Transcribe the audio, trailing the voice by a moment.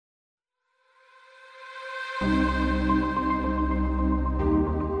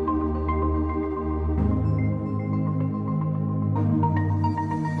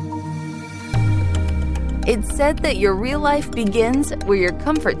It's said that your real life begins where your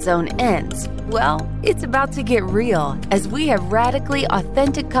comfort zone ends. Well, it's about to get real as we have radically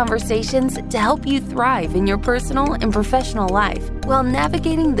authentic conversations to help you thrive in your personal and professional life while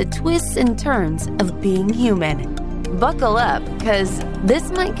navigating the twists and turns of being human. Buckle up, because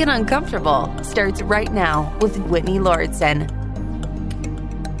This Might Get Uncomfortable starts right now with Whitney Lauritsen.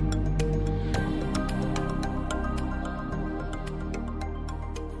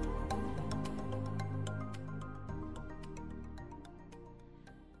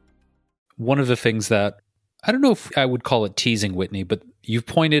 One of the things that, I don't know if I would call it teasing, Whitney, but you've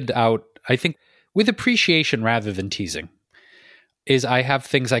pointed out, I think, with appreciation rather than teasing, is I have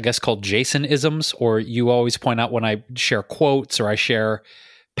things, I guess, called Jason-isms, or you always point out when I share quotes or I share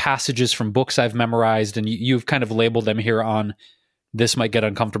passages from books I've memorized, and you've kind of labeled them here on This Might Get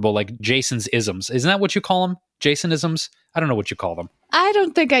Uncomfortable, like Jason's isms. Isn't that what you call them? Jason-isms? I don't know what you call them. I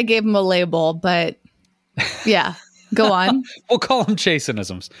don't think I gave them a label, but yeah, go on. We'll call them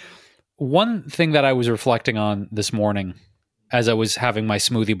Jason-isms. One thing that I was reflecting on this morning as I was having my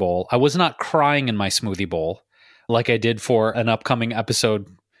smoothie bowl, I was not crying in my smoothie bowl like I did for an upcoming episode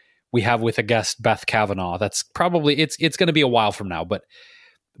we have with a guest, Beth Kavanaugh. That's probably, it's going to be a while from now, but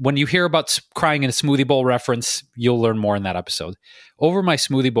when you hear about crying in a smoothie bowl reference, you'll learn more in that episode. Over my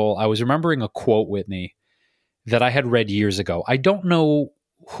smoothie bowl, I was remembering a quote, Whitney, that I had read years ago. I don't know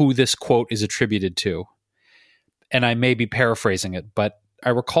who this quote is attributed to, and I may be paraphrasing it, but I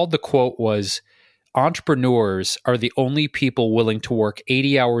recalled the quote was, entrepreneurs are the only people willing to work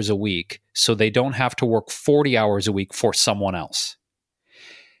 80 hours a week so they don't have to work 40 hours a week for someone else.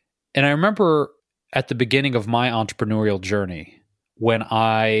 And I remember at the beginning of my entrepreneurial journey, when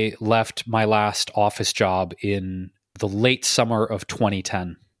I left my last office job in the late summer of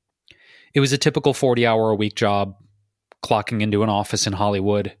 2010, it was a typical 40-hour-a-week job, clocking into an office in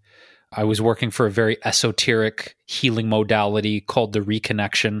Hollywood. I was working for a very esoteric healing modality called the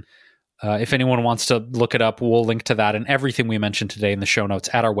Reconnection. If anyone wants to look it up, we'll link to that and everything we mentioned today in the show notes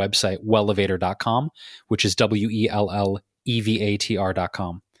at our website, wellevatr.com, which is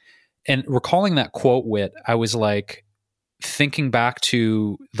WELLEVATR.com. And recalling that quote, Whit, I was like thinking back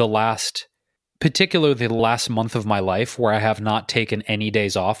to particularly the last month of my life where I have not taken any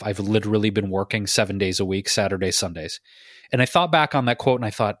days off. I've literally been working 7 days a week, Saturdays, Sundays. And I thought back on that quote and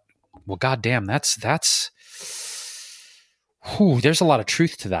I thought, well, goddamn, there's a lot of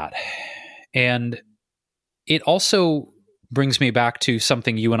truth to that. And it also brings me back to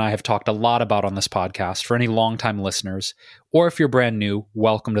something you and I have talked a lot about on this podcast. For any longtime listeners, or if you're brand new,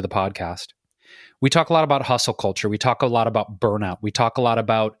 welcome to the podcast. We talk a lot about hustle culture. We talk a lot about burnout. We talk a lot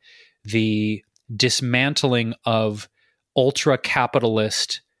about the dismantling of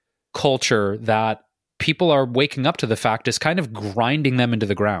ultra-capitalist culture that people are waking up to the fact is kind of grinding them into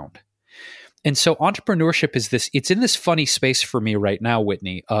the ground. And so entrepreneurship is it's in this funny space for me right now,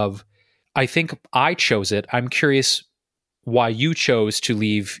 Whitney, of I think I chose it. I'm curious why you chose to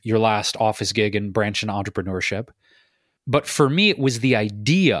leave your last office gig and branch into entrepreneurship. But for me, it was the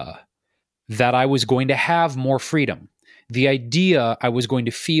idea that I was going to have more freedom. The idea I was going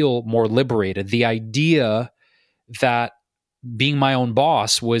to feel more liberated. The idea that being my own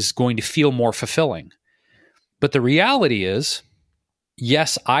boss was going to feel more fulfilling. But the reality is,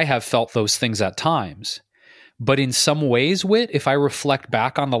 yes, I have felt those things at times, but in some ways, Whit, if I reflect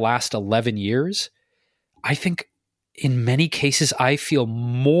back on the last 11 years, I think in many cases, I feel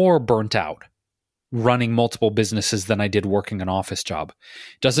more burnt out running multiple businesses than I did working an office job.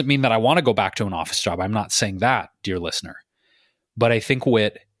 Doesn't mean that I want to go back to an office job. I'm not saying that, dear listener. But I think,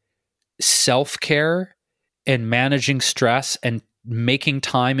 Whit, self-care and managing stress and making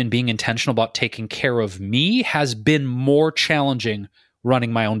time and being intentional about taking care of me has been more challenging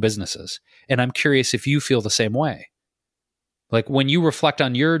running my own businesses. And I'm curious if you feel the same way. Like when you reflect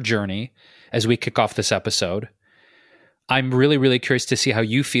on your journey as we kick off this episode, I'm really, really curious to see how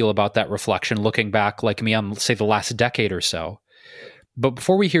you feel about that reflection, looking back like me on, say, the last decade or so. But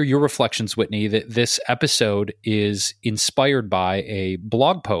before we hear your reflections, Whitney, this episode is inspired by a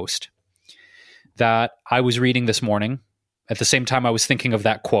blog post that I was reading this morning at the same time I was thinking of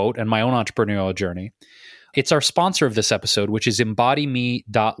that quote and my own entrepreneurial journey. It's our sponsor of this episode, which is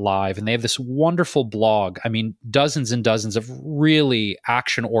EmbodyMe.live, and they have this wonderful blog. I mean, dozens and dozens of really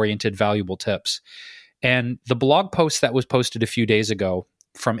action-oriented, valuable tips. And the blog post that was posted a few days ago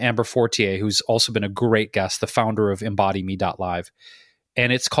from Amber Fortier, who's also been a great guest, the founder of EmbodyMe.live,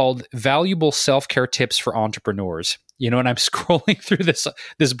 and it's called Valuable Self-Care Tips for Entrepreneurs. You know, and I'm scrolling through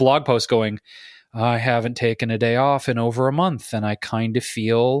this blog post going, I haven't taken a day off in over a month, and I kind of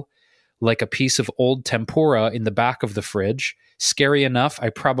feel like a piece of old tempura in the back of the fridge. Scary enough, I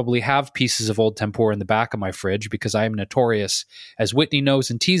probably have pieces of old tempura in the back of my fridge because I am notorious, as Whitney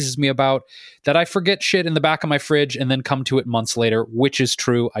knows and teases me about, that I forget shit in the back of my fridge and then come to it months later, which is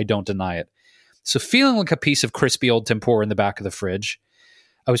true. I don't deny it. So feeling like a piece of crispy old tempura in the back of the fridge,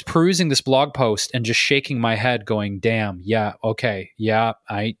 I was perusing this blog post and just shaking my head going, damn, yeah, okay, yeah,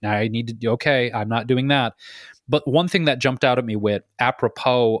 I need to, okay, I'm not doing that. But one thing that jumped out at me, Whit,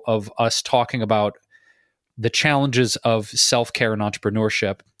 apropos of us talking about the challenges of self-care and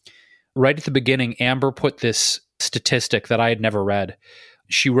entrepreneurship, right at the beginning, Amber put this statistic that I had never read.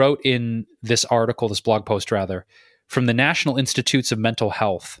 She wrote in this article, this blog post rather, from the National Institutes of Mental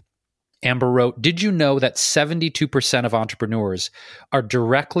Health. Amber wrote, did you know that 72% of entrepreneurs are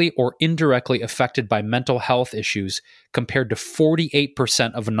directly or indirectly affected by mental health issues compared to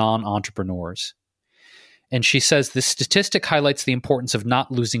 48% of non-entrepreneurs? And she says this statistic highlights the importance of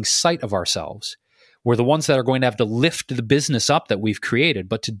not losing sight of ourselves. We're the ones that are going to have to lift the business up that we've created.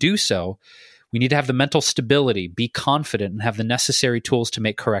 But to do so, we need to have the mental stability, be confident, and have the necessary tools to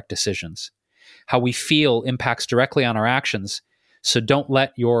make correct decisions. How we feel impacts directly on our actions. So don't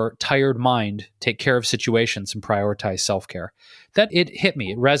let your tired mind take care of situations and prioritize self-care. That it hit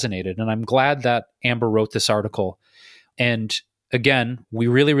me, it resonated. And I'm glad that Amber wrote this article. And again, we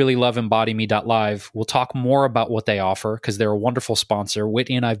really, really love EmbodyMe.live. We'll talk more about what they offer because they're a wonderful sponsor.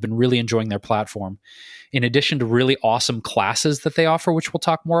 Whitney and I have been really enjoying their platform. In addition to really awesome classes that they offer, which we'll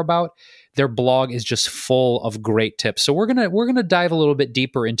talk more about, their blog is just full of great tips. So we're gonna dive a little bit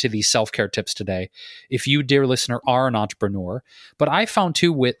deeper into these self-care tips today. If you, dear listener, are an entrepreneur, but I found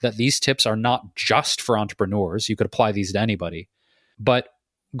too, Whit, that these tips are not just for entrepreneurs. You could apply these to anybody. But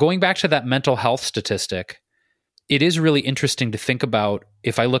going back to that mental health statistic, it is really interesting to think about.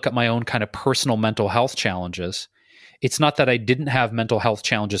 If I look at my own kind of personal mental health challenges, it's not that I didn't have mental health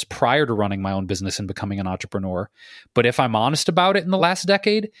challenges prior to running my own business and becoming an entrepreneur. But if I'm honest about it, in the last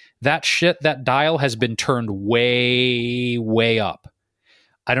decade, that dial has been turned way, way up.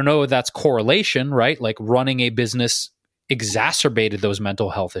 I don't know if that's correlation, right? Like running a business exacerbated those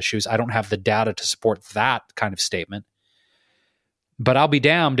mental health issues. I don't have the data to support that kind of statement. But I'll be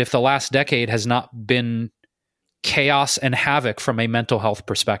damned if the last decade has not been chaos and havoc from a mental health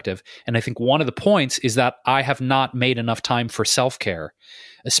perspective. And I think one of the points is that I have not made enough time for self-care,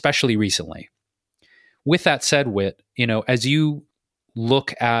 especially recently. With that said, Whit, as you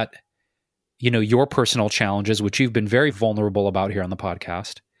look at, your personal challenges, which you've been very vulnerable about here on the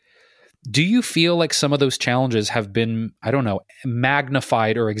podcast, do you feel like some of those challenges have been,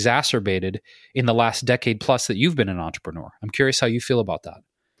 magnified or exacerbated in the last decade plus that you've been an entrepreneur? I'm curious how you feel about that.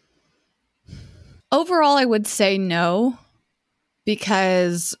 Overall, I would say no,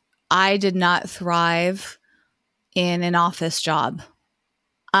 because I did not thrive in an office job.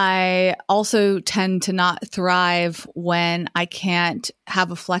 I also tend to not thrive when I can't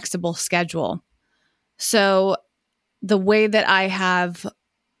have a flexible schedule. So the way that I have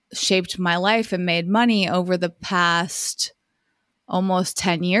shaped my life and made money over the past almost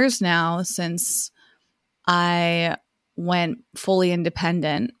 10 years now, since I went fully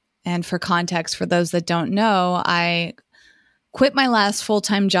independent. And for context, for those that don't know, I quit my last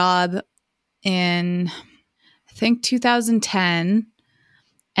full-time job in, I think, 2010.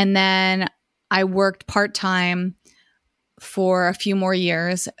 And then I worked part-time for a few more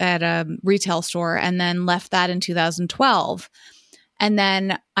years at a retail store and then left that in 2012. And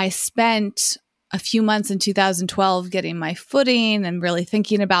then I spent a few months in 2012 getting my footing and really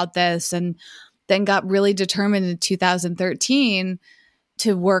thinking about this, and then got really determined in 2013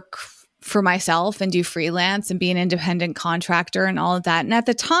 to work for myself and do freelance and be an independent contractor and all of that. And at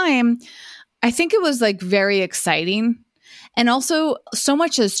the time, I think it was like very exciting. And also so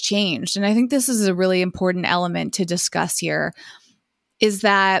much has changed. And I think this is a really important element to discuss here, is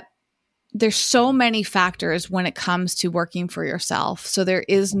that there's so many factors when it comes to working for yourself. So there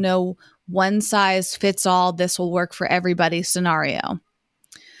is no one size fits all, this will work for everybody scenario.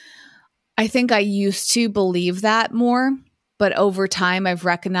 I think I used to believe that more. But over time, I've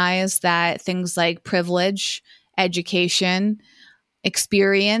recognized that things like privilege, education,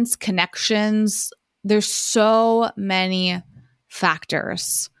 experience, connections, there's so many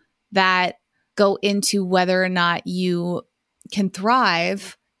factors that go into whether or not you can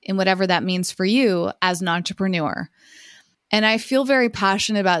thrive in whatever that means for you as an entrepreneur. And I feel very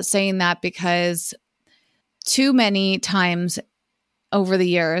passionate about saying that because too many times over the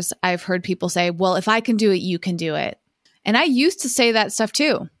years, I've heard people say, well, if I can do it, you can do it. And I used to say that stuff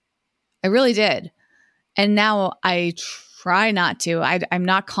too. I really did. And now I try not to. I'm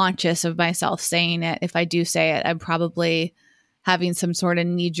not conscious of myself saying it. If I do say it, I'm probably having some sort of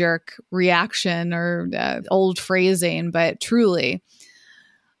knee-jerk reaction or old phrasing, but truly,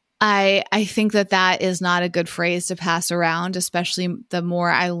 I think that is not a good phrase to pass around, especially the more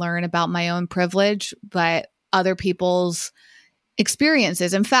I learn about my own privilege, but other people's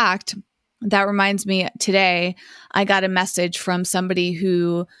experiences. In fact, that reminds me, today I got a message from somebody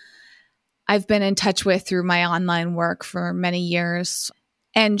who I've been in touch with through my online work for many years.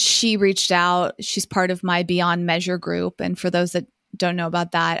 And she reached out. She's part of my Beyond Measure group. And for those that don't know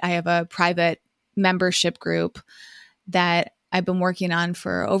about that, I have a private membership group that I've been working on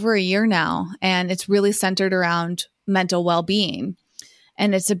for over a year now. And it's really centered around mental well-being.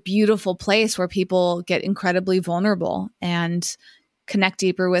 And it's a beautiful place where people get incredibly vulnerable and connect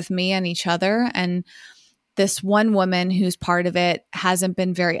deeper with me and each other. And this one woman who's part of it hasn't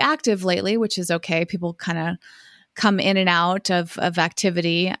been very active lately, which is okay. People kind of come in and out of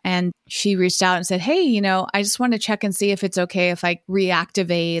activity. And she reached out and said, hey, I just want to check and see if it's okay if I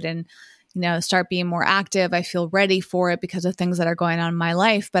reactivate and, start being more active. I feel ready for it because of things that are going on in my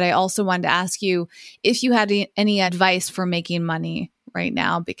life. But I also wanted to ask you if you had any advice for making money right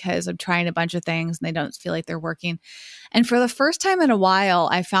now, because I'm trying a bunch of things and they don't feel like they're working. And for the first time in a while,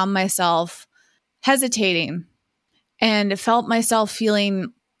 I found myself hesitating and felt myself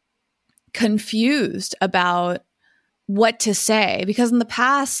feeling confused about what to say. Because in the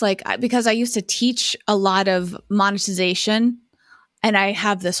past, because I used to teach a lot of monetization and I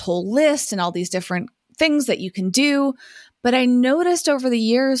have this whole list and all these different things that you can do. But I noticed over the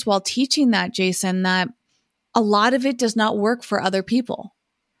years while teaching that, Jason, that a lot of it does not work for other people.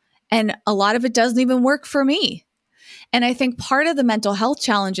 And a lot of it doesn't even work for me. And I think part of the mental health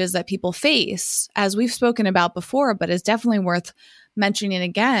challenges that people face, as we've spoken about before, but is definitely worth mentioning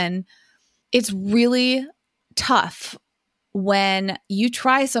again, it's really tough when you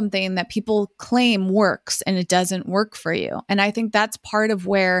try something that people claim works and it doesn't work for you. And I think that's part of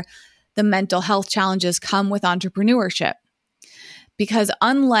where the mental health challenges come with entrepreneurship. Because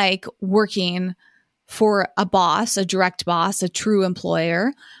unlike working for a boss, a direct boss, a true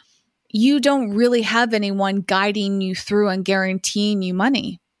employer, you don't really have anyone guiding you through and guaranteeing you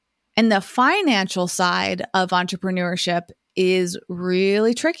money. And the financial side of entrepreneurship is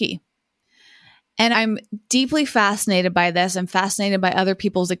really tricky. And I'm deeply fascinated by this. I'm fascinated by other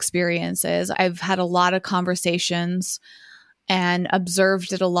people's experiences. I've had a lot of conversations and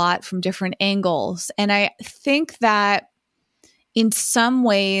observed it a lot from different angles. And I think that in some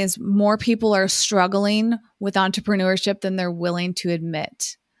ways, more people are struggling with entrepreneurship than they're willing to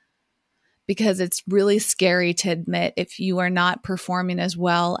admit. Because it's really scary to admit if you are not performing as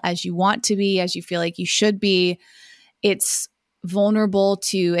well as you want to be, as you feel like you should be. It's vulnerable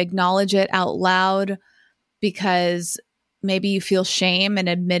to acknowledge it out loud because maybe you feel shame in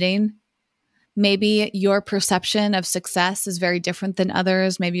admitting. Maybe your perception of success is very different than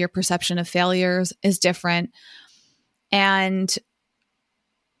others. Maybe your perception of failures is different. And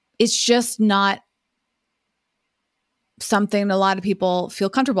it's just not something a lot of people feel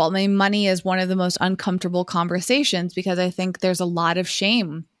comfortable. I mean, money is one of the most uncomfortable conversations because I think there's a lot of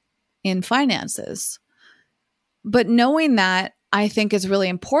shame in finances. But knowing that, I think is really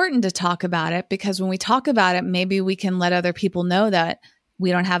important to talk about it because when we talk about it, maybe we can let other people know that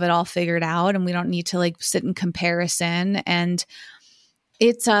we don't have it all figured out and we don't need to sit in comparison. And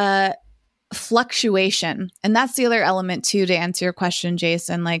it's a fluctuation. And that's the other element too, to answer your question,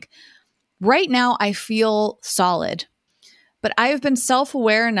 Jason. Right now I feel solid. But I have been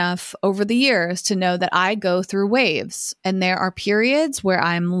self-aware enough over the years to know that I go through waves. And there are periods where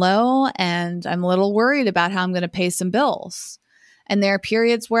I'm low and I'm a little worried about how I'm going to pay some bills. And there are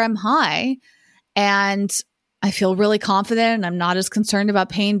periods where I'm high and I feel really confident and I'm not as concerned about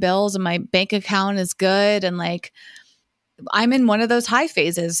paying bills and my bank account is good. And I'm in one of those high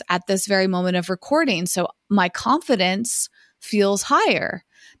phases at this very moment of recording. So my confidence feels higher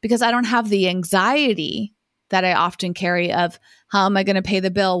because I don't have the anxiety that I often carry of how am I going to pay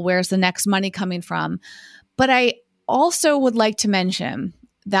the bill? Where's the next money coming from? But I also would like to mention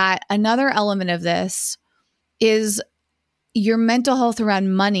that another element of this is your mental health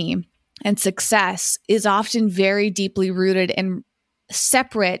around money and success is often very deeply rooted and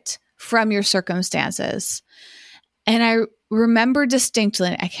separate from your circumstances. And I remember distinctly,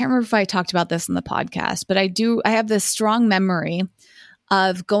 I can't remember if I talked about this in the podcast, but I have this strong memory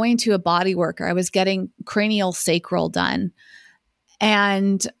of going to a body worker. I was getting cranial sacral done.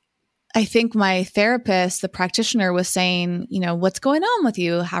 And I think my therapist, the practitioner, was saying, what's going on with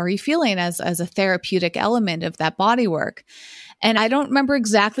you? How are you feeling as a therapeutic element of that body work? And I don't remember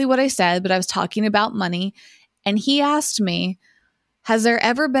exactly what I said, but I was talking about money. And he asked me, has there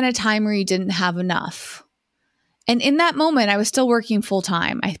ever been a time where you didn't have enough? And in that moment, I was still working full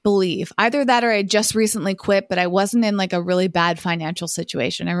time, I believe. Either that or I just recently quit, but I wasn't in like a really bad financial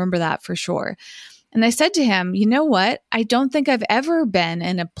situation. I remember that for sure. And I said to him, you know what? I don't think I've ever been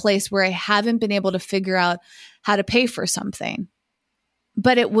in a place where I haven't been able to figure out how to pay for something.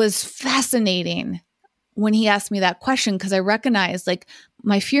 But it was fascinating when he asked me that question, because I recognized like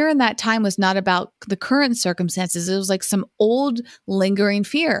my fear in that time was not about the current circumstances. It was like some old lingering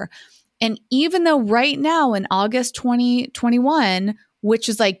fear. And even though right now in August 2021, which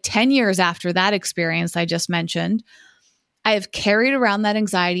is like 10 years after that experience I just mentioned, I have carried around that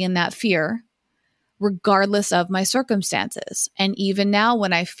anxiety and that fear regardless of my circumstances. And even now,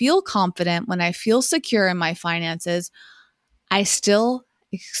 when I feel confident, when I feel secure in my finances, I still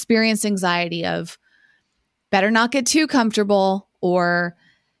experience anxiety of better not get too comfortable, or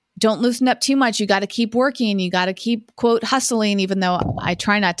don't loosen up too much. You got to keep working. You got to keep, quote, hustling, even though I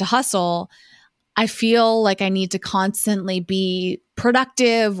try not to hustle. I feel like I need to constantly be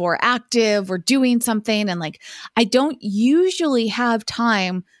productive or active or doing something. And like, I don't usually have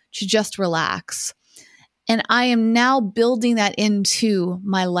time to just relax. And I am now building that into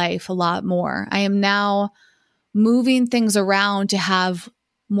my life a lot more. I am now moving things around to have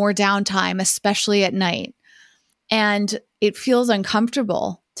more downtime, especially at night. And it feels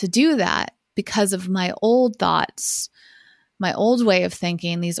uncomfortable to do that because of my old thoughts, my old way of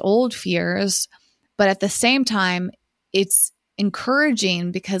thinking, these old fears. But at the same time, it's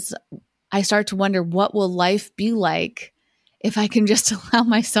encouraging because I start to wonder, what will life be like if I can just allow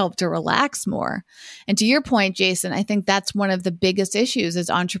myself to relax more? And to your point, Jason, I think that's one of the biggest issues is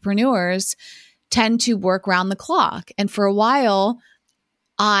entrepreneurs tend to work around the clock. And for a while,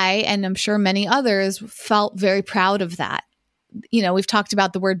 I, and I'm sure many others, felt very proud of that. You know, we've talked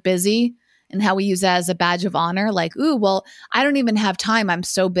about the word busy and how we use that as a badge of honor. Like, ooh, well, I don't even have time. I'm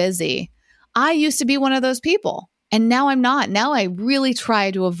so busy. I used to be one of those people. And now I'm not. Now I really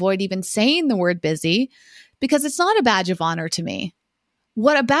try to avoid even saying the word busy because it's not a badge of honor to me.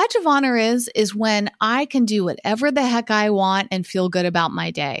 What a badge of honor is when I can do whatever the heck I want and feel good about my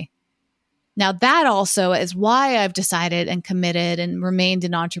day. Now, that also is why I've decided and committed and remained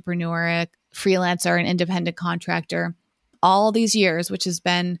an entrepreneur, a freelancer, an independent contractor all these years, which has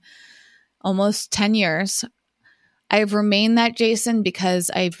been almost 10 years. I've remained that, Jason, because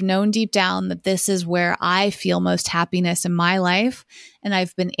I've known deep down that this is where I feel most happiness in my life, and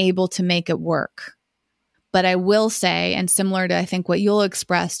I've been able to make it work. But I will say, and similar to I think what you'll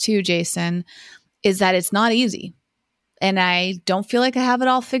express too, Jason, is that it's not easy. And I don't feel like I have it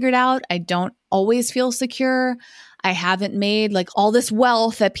all figured out. I don't always feel secure. I haven't made like all this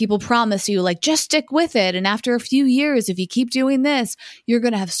wealth that people promise you, like just stick with it. And after a few years, if you keep doing this, you're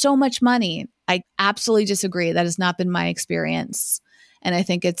going to have so much money. I absolutely disagree. That has not been my experience. And I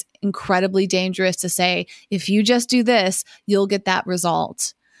think it's incredibly dangerous to say, if you just do this, you'll get that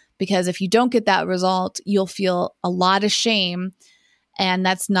result. Because if you don't get that result, you'll feel a lot of shame. And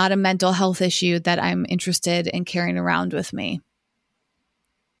that's not a mental health issue that I'm interested in carrying around with me.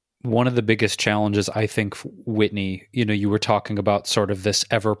 One of the biggest challenges, I think, Whitney, you know, you were talking about sort of this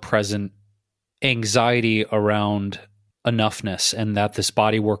ever-present anxiety around enoughness, and that this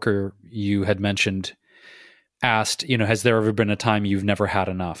body worker you had mentioned asked, you know, has there ever been a time you've never had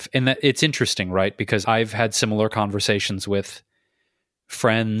enough? And that it's interesting, right? Because I've had similar conversations with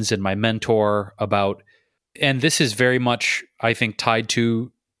friends and my mentor about, and this is very much, I think, tied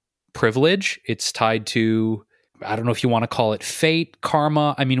to privilege. It's tied to, I don't know if you want to call it fate,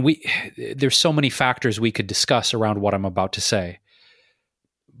 karma. I mean, there's so many factors we could discuss around what I'm about to say.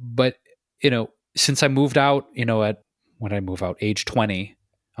 But, you know, since I moved out, you know, when I move out, age 20,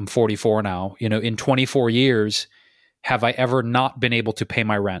 I'm 44 now, you know, in 24 years, have I ever not been able to pay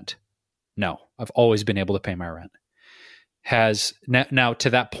my rent? No, I've always been able to pay my rent. Now to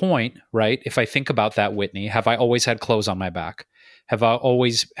that point, right? If I think about that, Whitney, have I always had clothes on my back? Have I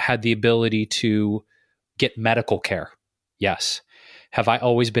always had the ability to get medical care? Yes. Have I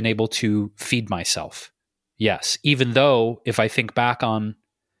always been able to feed myself? Yes. Even though if I think back on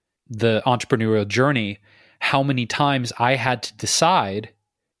the entrepreneurial journey, how many times I had to decide,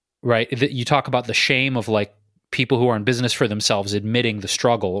 right? That you talk about the shame of like people who are in business for themselves admitting the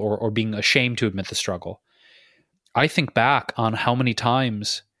struggle or being ashamed to admit the struggle. I think back on how many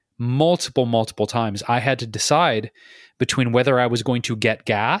times, multiple times, I had to decide between whether I was going to get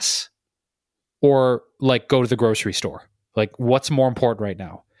gas or like go to the grocery store. Like, what's more important right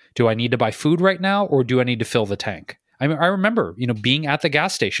now? Do I need to buy food right now, or do I need to fill the tank? I mean, I remember, you know, being at the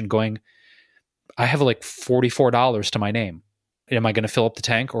gas station going, I have like $44 to my name. Am I going to fill up the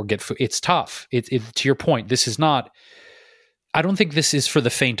tank or get food? It's tough. To your point, this is not, I don't think this is for the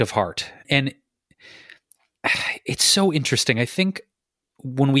faint of heart. And it's so interesting. I think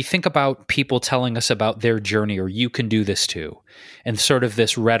when we think about people telling us about their journey, or you can do this too, and sort of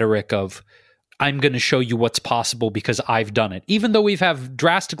this rhetoric of, I'm going to show you what's possible because I've done it, even though we've have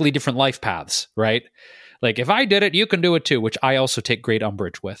drastically different life paths, right? Like, if I did it, you can do it too, which I also take great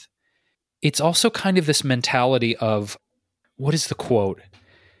umbrage with. It's also kind of this mentality of, what is the quote?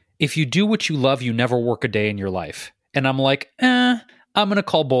 If you do what you love, you never work a day in your life. And I'm like, I'm going to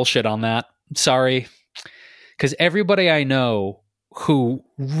call bullshit on that. Sorry. Because everybody I know who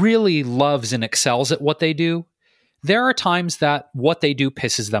really loves and excels at what they do, there are times that what they do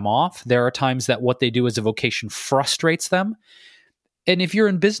pisses them off. There are times that what they do as a vocation frustrates them. And if you're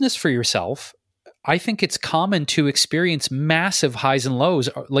in business for yourself, I think it's common to experience massive highs and lows,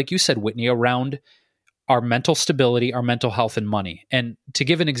 like you said, Whitney, around our mental stability, our mental health, and money. And to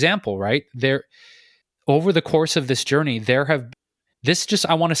give an example, right, there, over the course of this journey,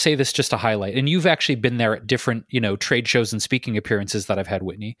 I want to say this just to highlight, and you've actually been there at different, trade shows and speaking appearances that I've had,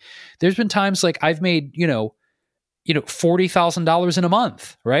 Whitney. There's been times like I've made, $40,000 in a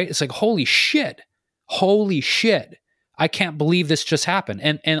month, right? It's like, holy shit. I can't believe this just happened.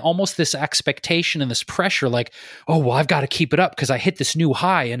 And almost this expectation and this pressure, like, oh, well, I've got to keep it up because I hit this new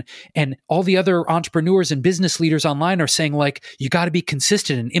high. And all the other entrepreneurs and business leaders online are saying, like, you got to be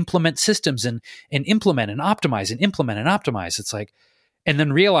consistent and implement systems and implement and optimize and implement and optimize. It's like, and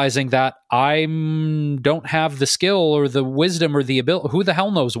then realizing that I don't have the skill or the wisdom or the ability, who the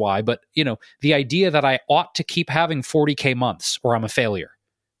hell knows why, but the idea that I ought to keep having 40K months or I'm a failure,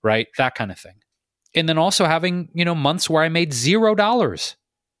 right? That kind of thing. And then also having, months where I made $0,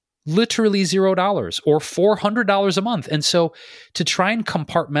 literally $0 or $400 a month. And so to try and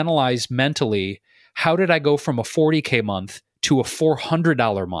compartmentalize mentally, how did I go from a 40K month to a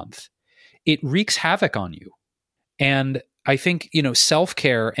 $400 month? It wreaks havoc on you. And I think,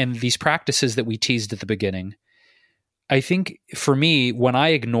 self-care and these practices that we teased at the beginning, I think for me, when I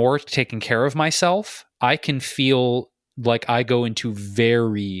ignore taking care of myself, I can feel like I go into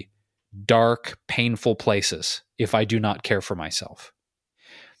very dark, painful places if I do not care for myself.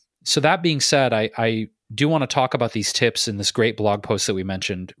 So that being said, I do want to talk about these tips in this great blog post that we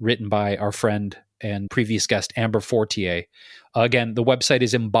mentioned, written by our friend and previous guest, Amber Fortier. Again, the website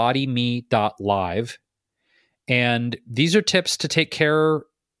is embodime.live. And these are tips to take care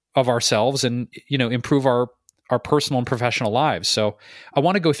of ourselves and, improve our personal and professional lives. So I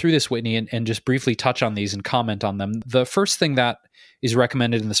want to go through this, Whitney, and just briefly touch on these and comment on them. The first thing that is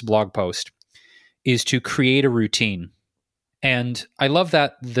recommended in this blog post is to create a routine. And I love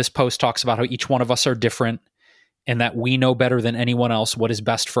that this post talks about how each one of us are different and that we know better than anyone else what is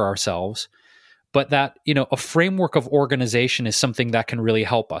best for ourselves. But that, a framework of organization is something that can really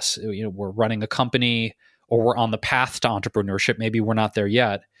help us. We're running a company, or we're on the path to entrepreneurship. Maybe we're not there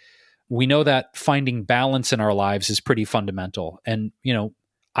yet. We know that finding balance in our lives is pretty fundamental. And,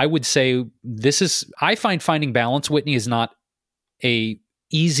 I would say I find finding balance, Whitney, is not a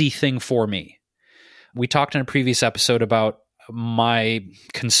easy thing for me. We talked in a previous episode about my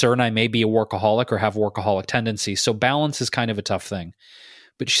concern I may be a workaholic or have workaholic tendencies. So balance is kind of a tough thing.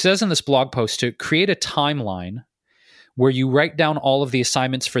 But she says in this blog post to create a timeline where you write down all of the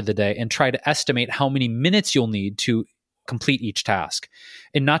assignments for the day and try to estimate how many minutes you'll need to complete each task,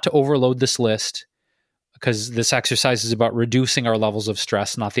 and not to overload this list, because this exercise is about reducing our levels of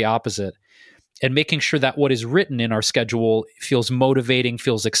stress, not the opposite, and making sure that what is written in our schedule feels motivating,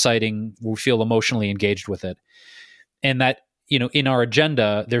 feels exciting, we feel emotionally engaged with it. And that, in our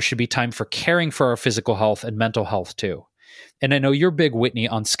agenda, there should be time for caring for our physical health and mental health too. And I know you're big, Whitney,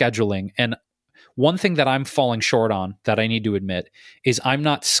 on scheduling. And one thing that I'm falling short on, that I need to admit, is I'm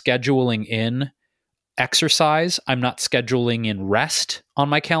not scheduling in exercise. I'm not scheduling in rest on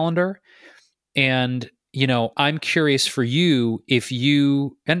my calendar. And, I'm curious for you,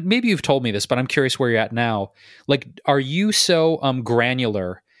 and maybe you've told me this, but I'm curious where you're at now. Like, are you so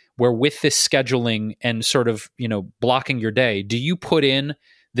granular where with this scheduling and sort of, blocking your day, do you put in,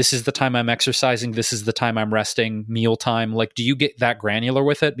 this is the time I'm exercising, this is the time I'm resting, meal time? Like, do you get that granular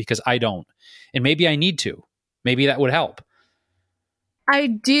with it? Because I don't. And maybe I need to. Maybe that would help. I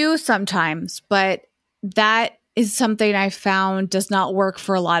do sometimes, but that is something I found does not work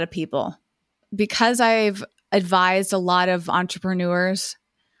for a lot of people. Because I've advised a lot of entrepreneurs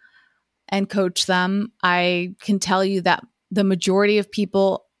and coached them, I can tell you that the majority of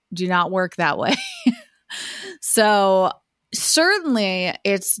people do not work that way. So certainly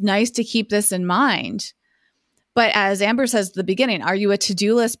it's nice to keep this in mind. But as Amber says at the beginning, are you a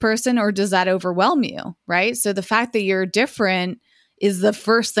to-do list person or does that overwhelm you, right? So the fact that you're different is the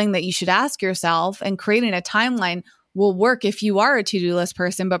first thing that you should ask yourself, and creating a timeline will work if you are a to-do list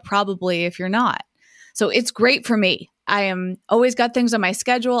person, but probably if you're not. So it's great for me. I am always got things on my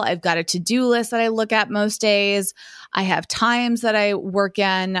schedule. I've got a to-do list that I look at most days. I have times that I work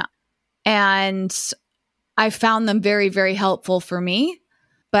in, and I found them very, very helpful for me.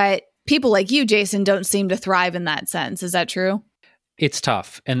 But people like you, Jason, don't seem to thrive in that sense. Is that true? It's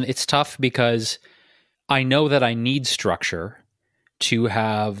tough. And it's tough because I know that I need structure to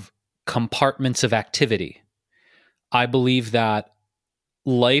have compartments of activity. I believe that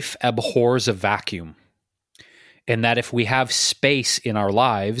life abhors a vacuum, and that if we have space in our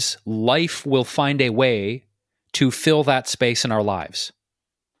lives, life will find a way to fill that space in our lives.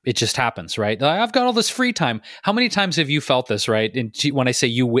 It just happens, right? I've got all this free time. How many times have you felt this, right? And when I say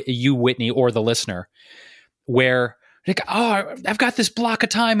you, Whitney, or the listener, where like, oh, I've got this block of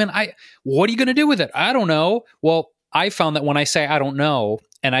time, and what are you going to do with it? I don't know. Well, I found that when I say I don't know,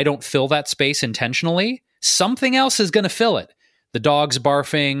 and I don't fill that space intentionally, something else is going to fill it. The dog's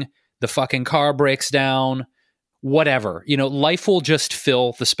barfing, the fucking car breaks down, whatever. Life will just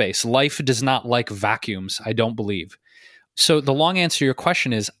fill the space. Life does not like vacuums, I don't believe. So the long answer to your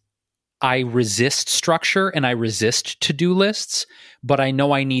question is I resist structure and I resist to-do lists, but I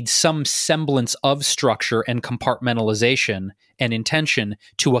know I need some semblance of structure and compartmentalization and intention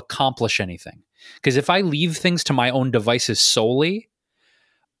to accomplish anything. Because if I leave things to my own devices solely,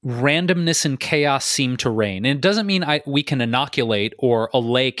 randomness and chaos seem to reign. And it doesn't mean we can inoculate or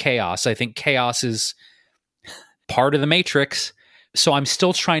allay chaos. I think chaos is part of the matrix. So I'm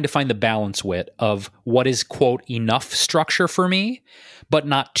still trying to find the balance of what is, quote, enough structure for me, but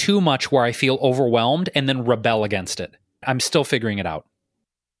not too much where I feel overwhelmed and then rebel against it. I'm still figuring it out.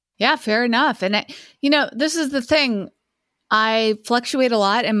 Yeah, fair enough. And, this is the thing. I fluctuate a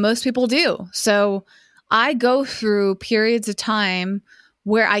lot, and most people do. So I go through periods of time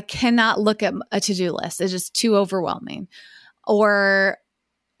where I cannot look at a to-do list. It's just too overwhelming. Or,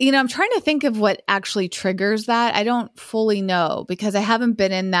 I'm trying to think of what actually triggers that. I don't fully know because I haven't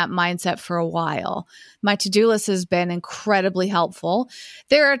been in that mindset for a while. My to-do list has been incredibly helpful.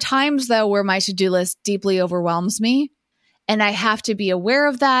 There are times, though, where my to-do list deeply overwhelms me, and I have to be aware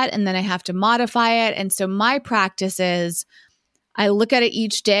of that, and then I have to modify it. And so my practice is I look at it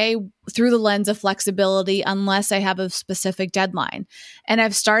each day through the lens of flexibility unless I have a specific deadline. And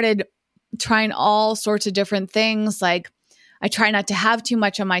I've started trying all sorts of different things. Like I try not to have too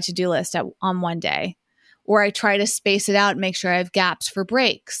much on my to-do list on one day, or I try to space it out and make sure I have gaps for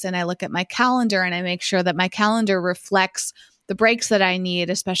breaks. And I look at my calendar and I make sure that my calendar reflects the breaks that I need,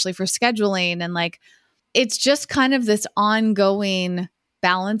 especially for scheduling. And it's just kind of this ongoing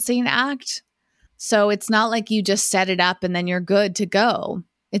balancing act. So it's not like you just set it up and then you're good to go.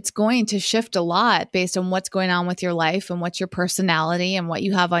 It's going to shift a lot based on what's going on with your life and what's your personality and what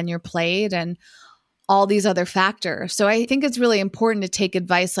you have on your plate and all these other factors. So I think it's really important to take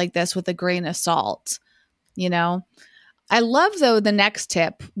advice like this with a grain of salt. I love, though, the next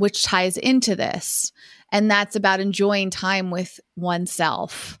tip, which ties into this, and that's about enjoying time with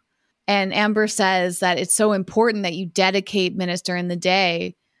oneself. And Amber says that it's so important that you dedicate minutes during the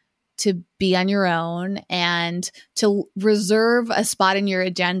day to be on your own and to reserve a spot in your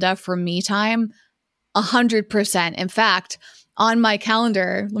agenda for me time 100%. In fact, on my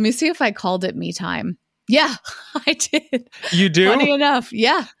calendar, let me see if I called it me time. Yeah, I did. You do? Funny enough.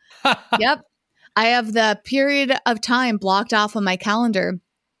 Yeah. Yep. I have the period of time blocked off on my calendar,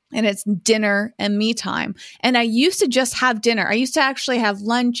 and it's dinner and me time. And I used to just have dinner. I used to actually have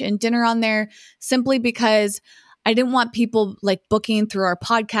lunch and dinner on there simply because I didn't want people booking through our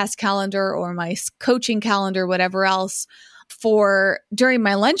podcast calendar or my coaching calendar, whatever else, for during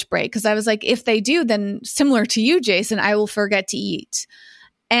my lunch break. Because I was like, if they do, then similar to you, Jason, I will forget to eat.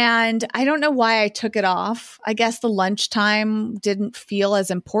 And I don't know why I took it off. I guess the lunchtime didn't feel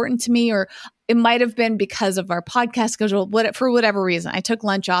as important to me, or it might have been because of our podcast schedule. For whatever reason, I took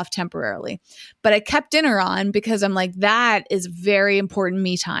lunch off temporarily, but I kept dinner on because I'm like, that is very important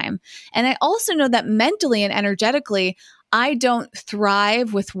me time. And I also know that mentally and energetically, I don't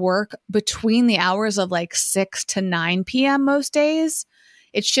thrive with work between the hours of 6 to 9 p.m. most days.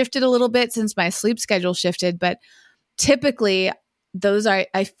 It shifted a little bit since my sleep schedule shifted, but typically those are,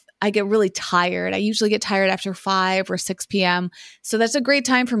 I get really tired. I usually get tired after 5 or 6 p.m. So that's a great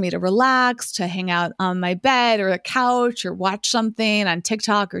time for me to relax, to hang out on my bed or a couch or watch something on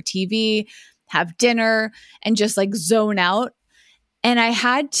TikTok or TV, have dinner, and just zone out. And I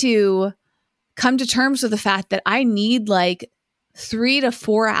had to come to terms with the fact that I need 3 to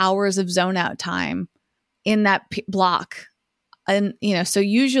 4 hours of zone out time in that block. And, so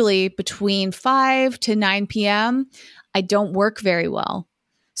usually between 5 to 9 p.m., I don't work very well.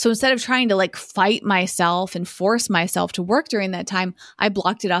 So instead of trying to like fight myself and force myself to work during that time, I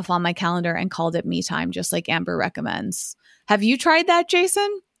blocked it off on my calendar and called it me time, just like Amber recommends. Have you tried that,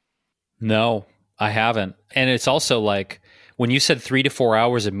 Jason? No, I haven't. And it's also like when you said 3 to 4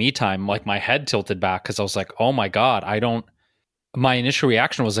 hours of me time, like my head tilted back because I was like, oh my God, my initial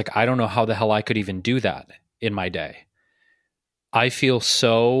reaction was like, I don't know how the hell I could even do that in my day. I feel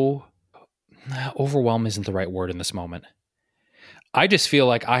so overwhelmed isn't the right word in this moment. I just feel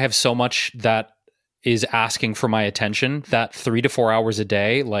like I have so much that is asking for my attention that 3 to 4 hours a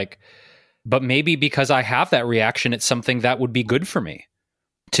day, like, but maybe because I have that reaction, it's something that would be good for me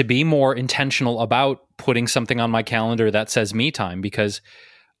to be more intentional about putting something on my calendar that says me time. Because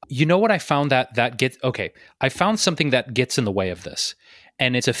you know what I found I found something that gets in the way of this.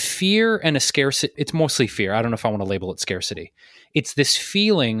 And it's a fear and a scarcity. It's mostly fear. I don't know if I want to label it scarcity. It's this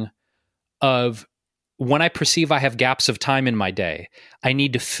feeling of when I perceive I have gaps of time in my day, I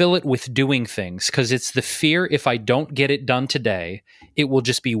need to fill it with doing things because it's the fear if I don't get it done today, it will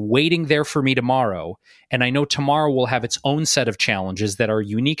just be waiting there for me tomorrow. And I know tomorrow will have its own set of challenges that are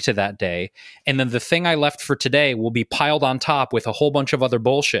unique to that day. And then the thing I left for today will be piled on top with a whole bunch of other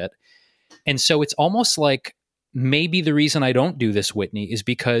bullshit. And so it's almost like maybe the reason I don't do this, Whitney, is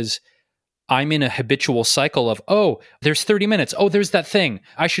because I'm in a habitual cycle of, oh, there's 30 minutes. Oh, there's that thing.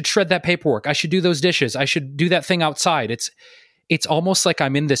 I should shred that paperwork. I should do those dishes. I should do that thing outside. It's almost like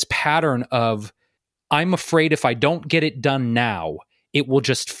I'm in this pattern of I'm afraid if I don't get it done now, it will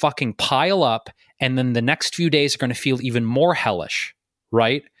just fucking pile up. And then the next few days are going to feel even more hellish.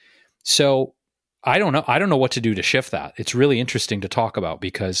 Right. So I don't know. I don't know what to do to shift that. It's really interesting to talk about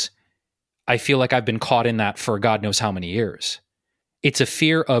because I feel like I've been caught in that for God knows how many years. It's a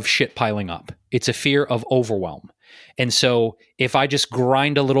fear of shit piling up. It's a fear of overwhelm. And so if I just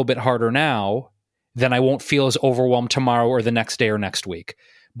grind a little bit harder now, then I won't feel as overwhelmed tomorrow or the next day or next week.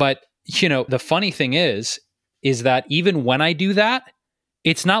 But, you know, the funny thing is that even when I do that,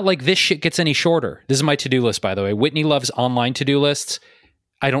 it's not like this shit gets any shorter. This is my to-do list, by the way. Whitney loves online to-do lists.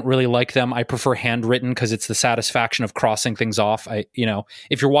 I don't really like them. I prefer handwritten because it's the satisfaction of crossing things off.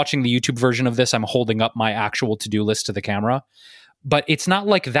 If you're watching the YouTube version of this, I'm holding up my actual to-do list to the camera. But it's not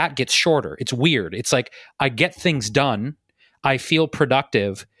like that gets shorter. It's weird. It's like I get things done. I feel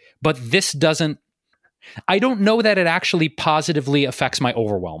productive, but I don't know that it actually positively affects my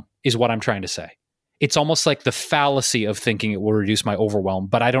overwhelm is what I'm trying to say. It's almost like the fallacy of thinking it will reduce my overwhelm,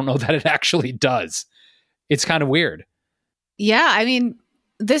 but I don't know that it actually does. It's kind of weird. Yeah. I mean,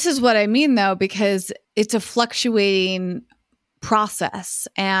 this is what I mean though, because it's a fluctuating process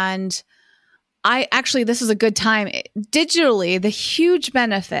and this is a good time. Digitally, the huge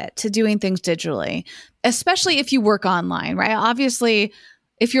benefit to doing things digitally, especially if you work online, right? Obviously,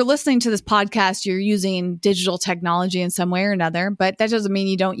 if you're listening to this podcast, you're using digital technology in some way or another, but that doesn't mean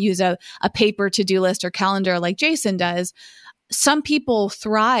you don't use a paper to-do list or calendar like Jason does. Some people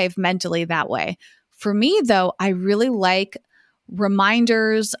thrive mentally that way. For me, though, I really like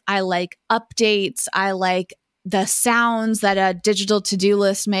reminders. I like updates. I like the sounds that a digital to-do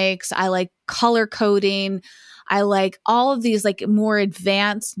list makes. I like color coding. I like all of these like more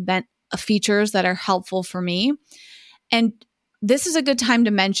advanced features that are helpful for me. And this is a good time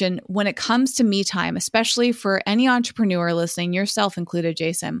to mention when it comes to me time, especially for any entrepreneur listening, yourself included,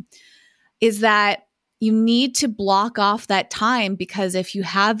 Jason, is that you need to block off that time because if you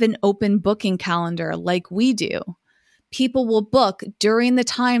have an open booking calendar like we do, people will book during the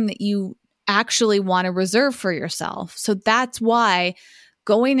time that you actually want to reserve for yourself. So that's why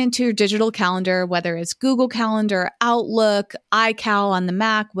going into your digital calendar, whether it's Google Calendar, Outlook, iCal on the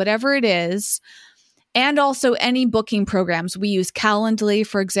Mac, whatever it is, and also any booking programs. We use Calendly,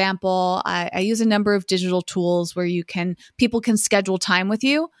 for example. I use a number of digital tools where people can schedule time with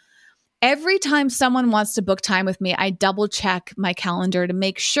you. Every time someone wants to book time with me, I double check my calendar to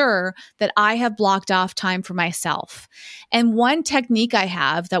make sure that I have blocked off time for myself. And one technique I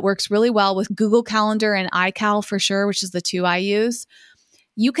have that works really well with Google Calendar and iCal for sure, which is the two I use,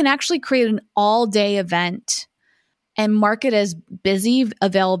 you can actually create an all-day event and mark it as busy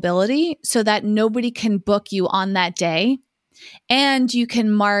availability so that nobody can book you on that day. And you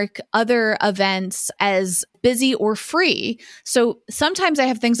can mark other events as busy or free. So sometimes I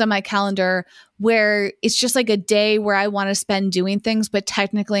have things on my calendar where it's just like a day where I want to spend doing things, but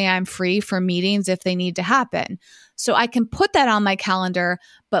technically I'm free for meetings if they need to happen. So I can put that on my calendar,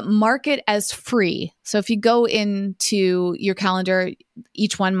 but mark it as free. So if you go into your calendar,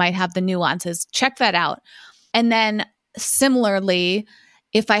 each one might have the nuances. Check that out. And then similarly,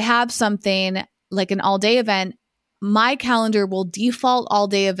 if I have something like an all-day event, my calendar will default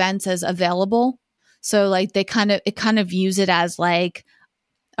all-day events as available. So like it kind of views it as like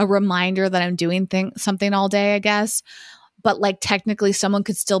a reminder that I'm doing something all day, I guess. But like technically someone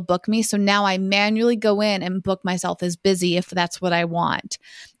could still book me. So now I manually go in and book myself as busy if that's what I want.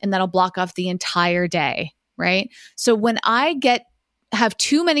 And that'll block off the entire day, right? So when I have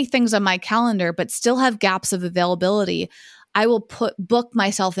too many things on my calendar, but still have gaps of availability, I will book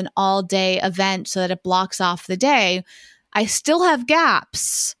myself an all day event so that it blocks off the day. I still have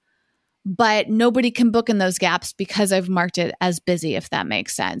gaps, but nobody can book in those gaps because I've marked it as busy, if that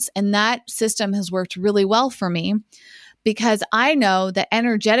makes sense. And that system has worked really well for me, because I know that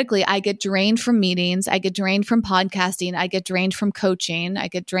energetically I get drained from meetings, I get drained from podcasting, I get drained from coaching, I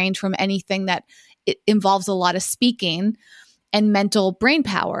get drained from anything that it involves a lot of speaking and mental brain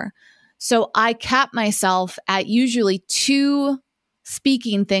power. So I cap myself at usually 2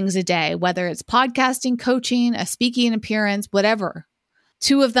 speaking things a day, whether it's podcasting, coaching, a speaking appearance, whatever,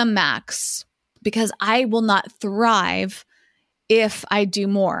 2 of them max, because I will not thrive if I do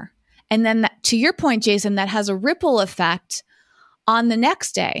more. And then to your point, Jason, that has a ripple effect on the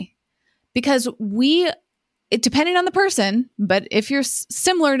next day, because depending on the person, but if you're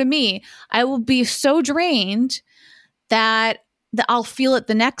similar to me, I will be so drained that I'll feel it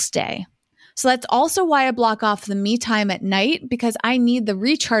the next day. So that's also why I block off the me time at night, because I need the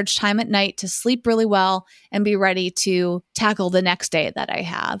recharge time at night to sleep really well and be ready to tackle the next day that I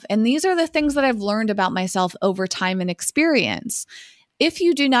have. And these are the things that I've learned about myself over time and experience. If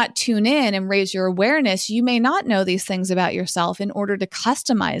you do not tune in and raise your awareness, you may not know these things about yourself in order to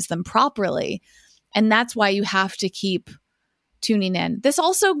customize them properly. And that's why you have to keep tuning in. This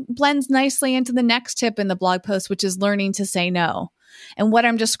also blends nicely into the next tip in the blog post, which is learning to say no. And what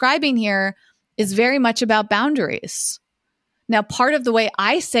I'm describing here is very much about boundaries. Now, part of the way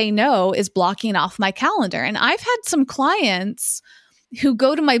I say no is blocking off my calendar. And I've had some clients who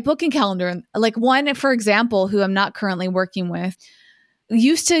go to my booking calendar, like one, for example, who I'm not currently working with,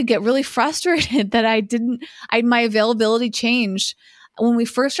 used to get really frustrated that my availability changed. When we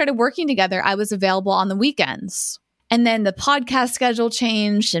first started working together, I was available on the weekends. And then the podcast schedule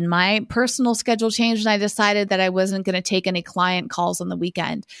changed and my personal schedule changed. And I decided that I wasn't going to take any client calls on the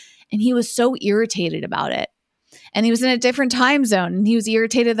weekend. And he was so irritated about it. And he was in a different time zone and he was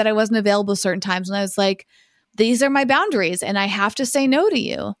irritated that I wasn't available certain times. And I was like, these are my boundaries and I have to say no to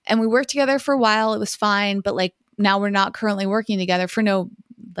you. And we worked together for a while. It was fine. But like, now we're not currently working together for no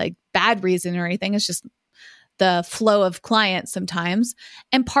like bad reason or anything. It's just the flow of clients sometimes.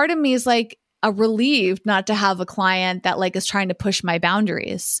 And part of me is like relieved not to have a client that like is trying to push my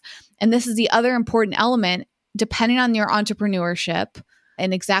boundaries. And this is the other important element, depending on your entrepreneurship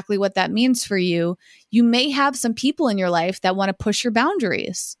and exactly what that means for you. You may have some people in your life that want to push your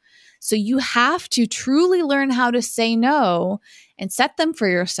boundaries. So you have to truly learn how to say no and set them for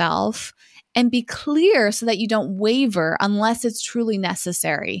yourself and be clear so that you don't waver unless it's truly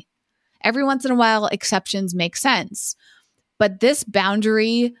necessary. Every once in a while, exceptions make sense. But this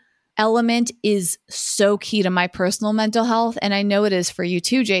boundary element is so key to my personal mental health. And I know it is for you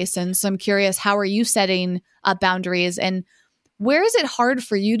too, Jason. So I'm curious, how are you setting up boundaries? And where is it hard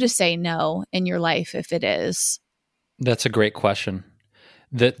for you to say no in your life, if it is? That's a great question.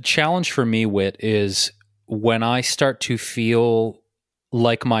 The challenge for me, Whit, is when I start to feel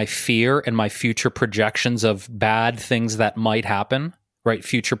like my fear and my future projections of bad things that might happen, right?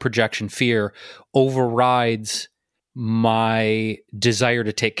 Future projection fear overrides my desire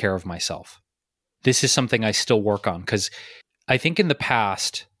to take care of myself. This is something I still work on because I think in the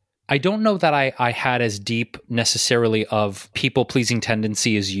past, I don't know that I had as deep necessarily of people-pleasing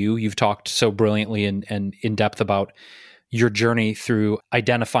tendency as you. You've talked so brilliantly and in depth about your journey through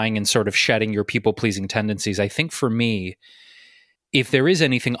identifying and sort of shedding your people-pleasing tendencies. I think for me, if there is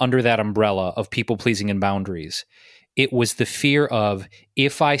anything under that umbrella of people-pleasing and boundaries, it was the fear of,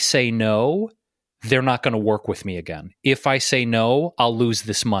 if I say no, they're not going to work with me again. If I say no, I'll lose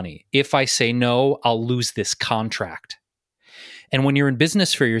this money. If I say no, I'll lose this contract. And when you're in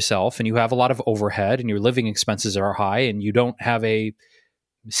business for yourself and you have a lot of overhead and your living expenses are high and you don't have a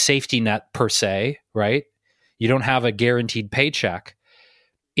safety net per se, right? You don't have a guaranteed paycheck.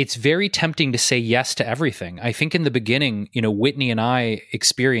 It's very tempting to say yes to everything. I think in the beginning, Whitney and I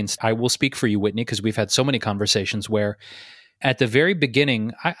experienced, I will speak for you, Whitney, because we've had so many conversations where at the very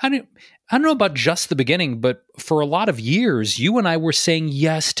beginning, I don't know about just the beginning, but for a lot of years, you and I were saying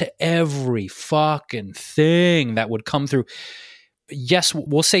yes to every fucking thing that would come through. Yes,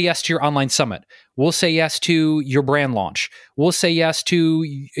 we'll say yes to your online summit. We'll say yes to your brand launch. We'll say yes to,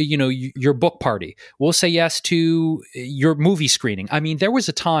 your book party. We'll say yes to your movie screening. I mean, there was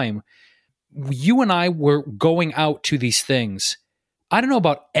a time you and I were going out to these things. I don't know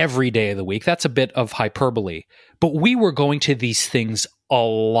about every day of the week. That's a bit of hyperbole. But we were going to these things a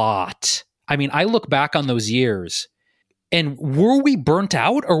lot. I mean, I look back on those years and were we burnt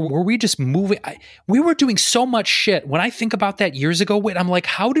out or were we just moving? We were doing so much shit. When I think about that years ago, I'm like,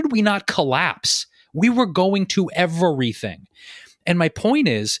 how did we not collapse? We were going to everything. And my point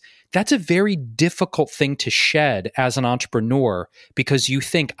is, that's a very difficult thing to shed as an entrepreneur because you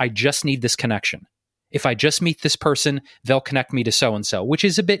think, I just need this connection. If I just meet this person, they'll connect me to so-and-so, which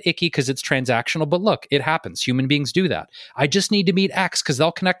is a bit icky because it's transactional. But look, it happens. Human beings do that. I just need to meet X because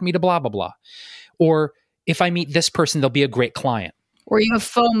they'll connect me to blah, blah, blah. Or if I meet this person, they'll be a great client. Or you have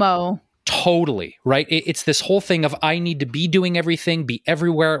FOMO. Totally, right? It's this whole thing of I need to be doing everything, be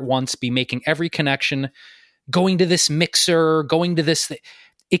everywhere at once, be making every connection, going to this mixer, going to this.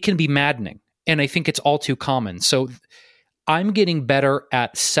 It can be maddening. And I think it's all too common. So I'm getting better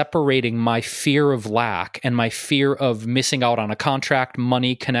at separating my fear of lack and my fear of missing out on a contract,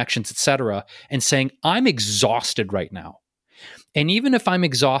 money, connections, etc., and saying, I'm exhausted right now. And even if I'm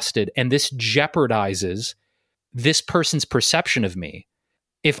exhausted and this jeopardizes this person's perception of me,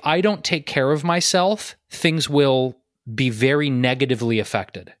 if I don't take care of myself, things will be very negatively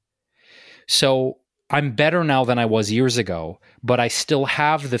affected. So I'm better now than I was years ago, but I still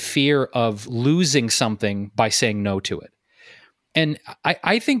have the fear of losing something by saying no to it. And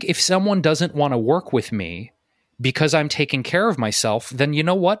I think if someone doesn't want to work with me because I'm taking care of myself, then you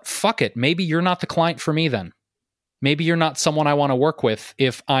know what? Fuck it. Maybe you're not the client for me then. Maybe you're not someone I want to work with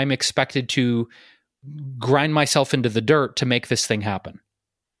if I'm expected to grind myself into the dirt to make this thing happen.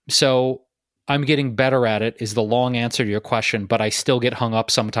 So I'm getting better at it is the long answer to your question, but I still get hung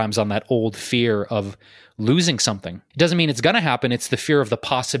up sometimes on that old fear of losing something. It doesn't mean it's going to happen. It's the fear of the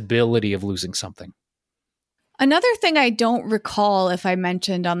possibility of losing something. Another thing I don't recall if I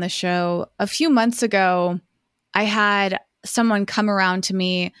mentioned on the show, a few months ago, I had someone come around to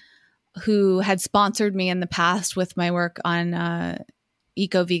me who had sponsored me in the past with my work on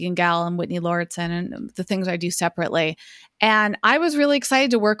Eco Vegan Gal and Whitney Lauritsen and the things I do separately. And I was really excited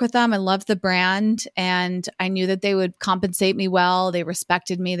to work with them. I loved the brand and I knew that they would compensate me well. They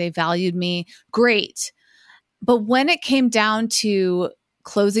respected me. They valued me. Great. But when it came down to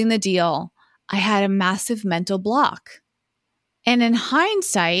closing the deal, I had a massive mental block. And in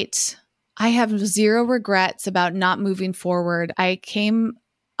hindsight, I have zero regrets about not moving forward. I came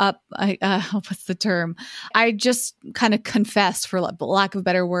up, what's the term? I just kind of confessed, for lack of a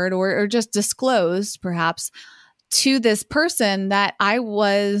better word, or just disclosed perhaps to this person that I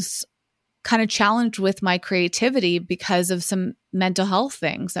was kind of challenged with my creativity because of some mental health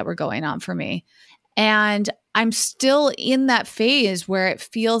things that were going on for me. And I'm still in that phase where it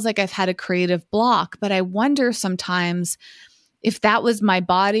feels like I've had a creative block, but I wonder sometimes if that was my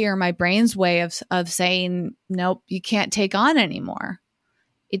body or my brain's way of saying, nope, you can't take on anymore.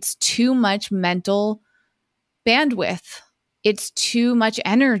 It's too much mental bandwidth. It's too much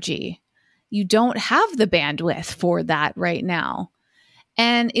energy. You don't have the bandwidth for that right now.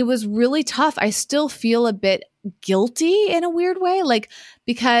 And it was really tough. I still feel a bit guilty in a weird way,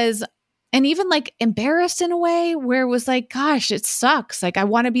 and even embarrassed in a way where it was like, gosh, it sucks. I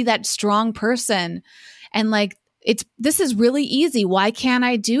want to be that strong person. And this is really easy. Why can't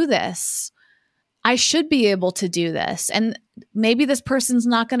I do this? I should be able to do this. And maybe this person's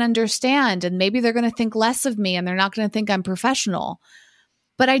not going to understand. And maybe they're going to think less of me and they're not going to think I'm professional.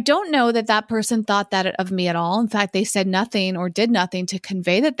 But I don't know that that person thought that of me at all. In fact, they said nothing or did nothing to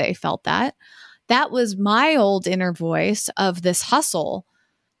convey that they felt that. That was my old inner voice of this hustle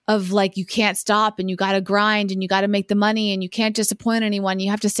of you can't stop and you got to grind and you got to make the money and you can't disappoint anyone. You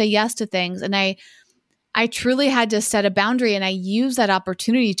have to say yes to things. And I truly had to set a boundary, and I used that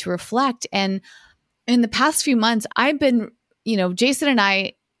opportunity to reflect. And in the past few months, I've been, Jason and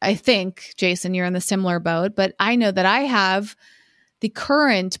I think, Jason, you're in the similar boat, but I know that I have the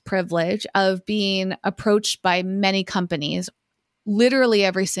current privilege of being approached by many companies literally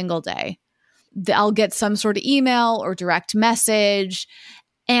every single day. I'll get some sort of email or direct message.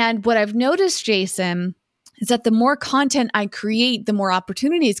 And what I've noticed, Jason, is that the more content I create, the more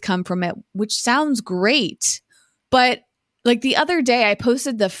opportunities come from it, which sounds great. But the other day, I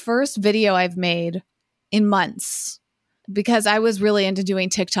posted the first video I've made in months because I was really into doing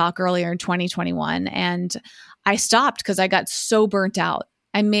TikTok earlier in 2021. And I stopped because I got so burnt out.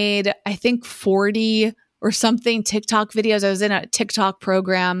 I made, I think, 40 or something TikTok videos. I was in a TikTok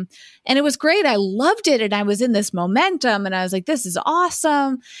program and it was great. I loved it. And I was in this momentum and I was like, this is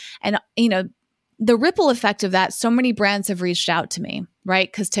awesome. And, the ripple effect of that, so many brands have reached out to me,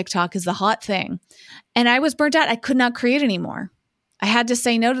 right? Because TikTok is the hot thing. And I was burnt out. I could not create anymore. I had to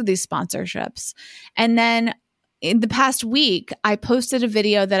say no to these sponsorships. And then in the past week, I posted a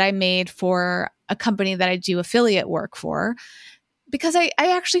video that I made for a company that I do affiliate work for. because I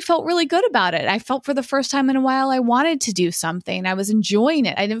actually felt really good about it. I felt for the first time in a while I wanted to do something. I was enjoying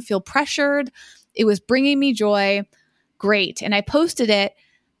it. I didn't feel pressured. It was bringing me joy. Great. And I posted it.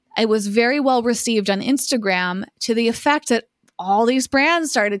 It was very well received on Instagram to the effect that all these brands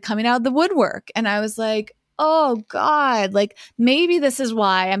started coming out of the woodwork. And I was like, oh God, like maybe this is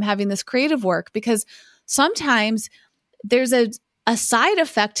why I'm having this creative work, because sometimes there's a side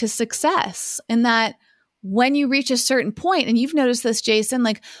effect to success in that when you reach a certain point, and you've noticed this, Jason,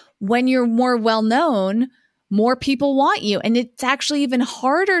 like when you're more well-known, more people want you. And it's actually even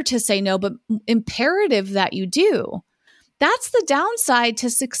harder to say no, but imperative that you do. That's the downside to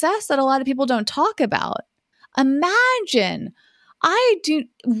success that a lot of people don't talk about. Imagine I do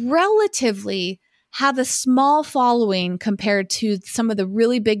relatively have a small following compared to some of the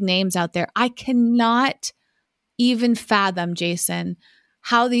really big names out there. I cannot even fathom, Jason,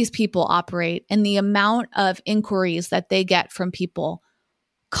 how these people operate and the amount of inquiries that they get from people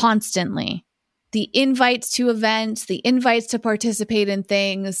constantly. The invites to events, the invites to participate in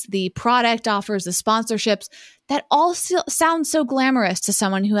things, the product offers, the sponsorships, that all sounds so glamorous to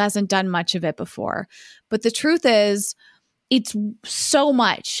someone who hasn't done much of it before. But the truth is, it's so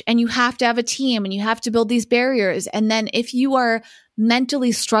much, and you have to have a team and you have to build these barriers. And then if you are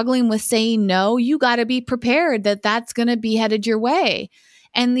mentally struggling with saying no, you got to be prepared that that's going to be headed your way.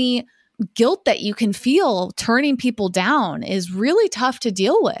 And the guilt that you can feel turning people down is really tough to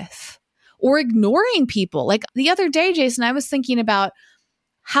deal with. Or ignoring people. Like the other day, Jason, I was thinking about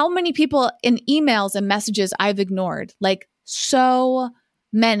how many people in emails and messages I've ignored, like so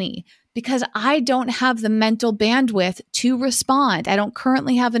many, because I don't have the mental bandwidth to respond. I don't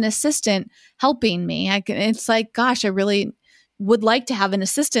currently have an assistant helping me. It's like, gosh, I really would like to have an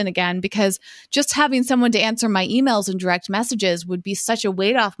assistant again, because just having someone to answer my emails and direct messages would be such a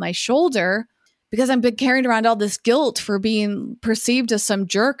weight off my shoulder, because I've been carrying around all this guilt for being perceived as some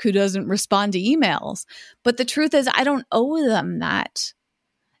jerk who doesn't respond to emails. But the truth is, I don't owe them that.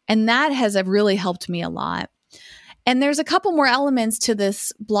 And that has really helped me a lot. And there's a couple more elements to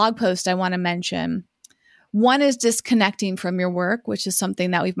this blog post I want to mention. One is disconnecting from your work, which is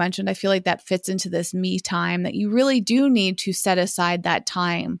something that we've mentioned. I feel like that fits into this me time, that you really do need to set aside that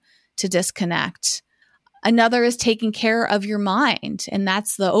time to disconnect. Another is taking care of your mind. And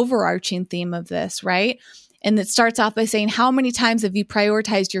that's the overarching theme of this, right? And it starts off by saying, how many times have you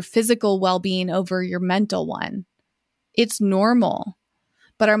prioritized your physical well-being over your mental one? It's normal,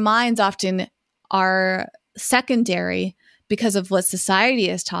 but our minds often are secondary because of what society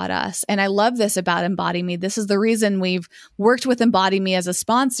has taught us. And I love this about Embody Me. This is the reason we've worked with Embody Me as a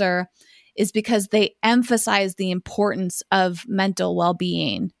sponsor, is because they emphasize the importance of mental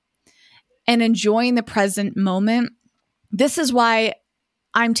well-being and enjoying the present moment. This is why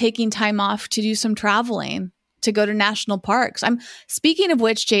I'm taking time off to do some traveling, to go to national parks. I'm speaking of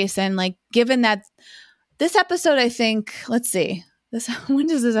which, Jason, like given that this episode, I think, let's see, when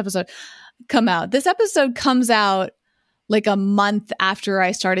does this episode come out? This episode comes out like a month after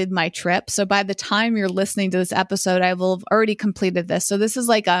I started my trip. So by the time you're listening to this episode, I will have already completed this. So this is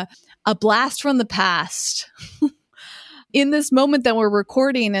like a blast from the past. In this moment that we're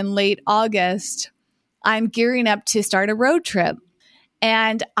recording in late August, I'm gearing up to start a road trip.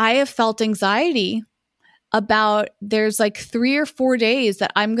 And I have felt anxiety about there's like 3 or 4 days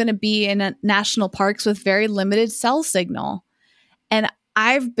that I'm going to be in national parks with very limited cell signal. And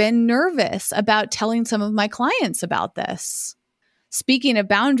I've been nervous about telling some of my clients about this. Speaking of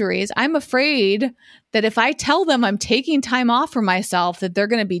boundaries, I'm afraid that if I tell them I'm taking time off for myself, that they're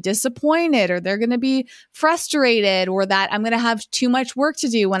going to be disappointed or they're going to be frustrated or that I'm going to have too much work to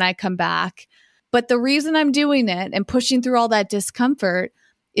do when I come back. But the reason I'm doing it and pushing through all that discomfort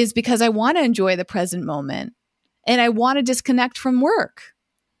is because I want to enjoy the present moment and I want to disconnect from work.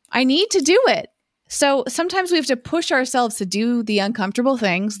 I need to do it. So sometimes we have to push ourselves to do the uncomfortable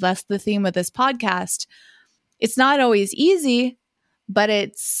things. That's the theme of this podcast. It's not always easy, but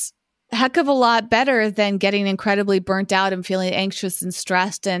it's a heck of a lot better than getting incredibly burnt out and feeling anxious and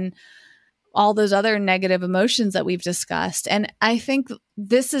stressed and all those other negative emotions that we've discussed. And I think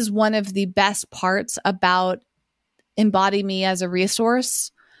this is one of the best parts about Embody Me as a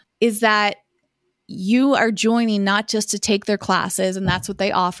resource, is that you are joining not just to take their classes, and that's what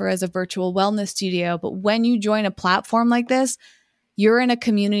they offer as a virtual wellness studio, but when you join a platform like this, you're in a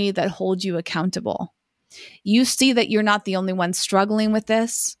community that holds you accountable. You see that you're not the only one struggling with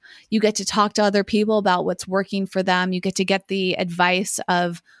this. You get to talk to other people about what's working for them. You get to get the advice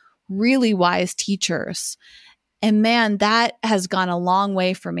of really wise teachers. And man, that has gone a long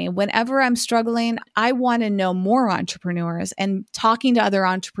way for me. Whenever I'm struggling, I want to know more entrepreneurs, and talking to other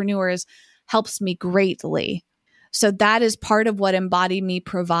entrepreneurs helps me greatly. So that is part of what Embody Me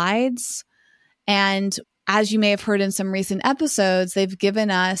provides. And as you may have heard in some recent episodes, they've given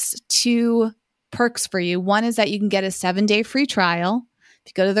us 2 perks for you. One is that you can get a 7-day free trial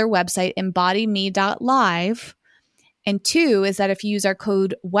if you go to their website, embodime.live. And 2 is that if you use our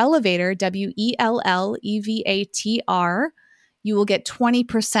code WELLEVATR, WELLEVATR, you will get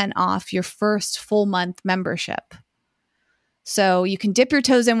 20% off your first full month membership. So you can dip your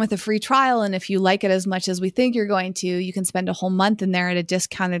toes in with a free trial. And if you like it as much as we think you're going to, you can spend a whole month in there at a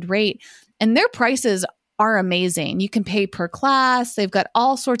discounted rate. And their prices are amazing. You can pay per class. They've got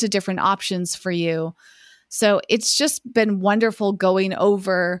all sorts of different options for you. So it's just been wonderful going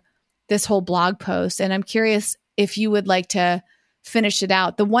over this whole blog post. And I'm curious if you would like to finish it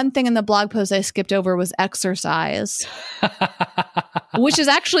out. The one thing in the blog post I skipped over was exercise, which is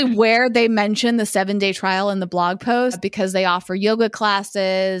actually where they mention the 7-day trial in the blog post, because they offer yoga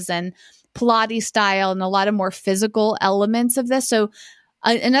classes and Pilates style and a lot of more physical elements of this. So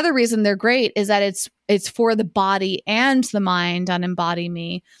another reason they're great is that it's for the body and the mind on Embody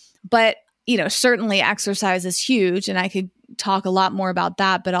Me. But, certainly exercise is huge, and I could talk a lot more about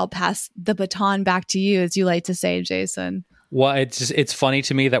that, but I'll pass the baton back to you, as you like to say, Jason. Well, it's funny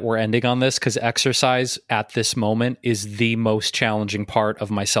to me that we're ending on this, because exercise at this moment is the most challenging part of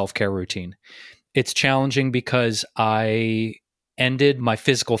my self-care routine. It's challenging because I ended my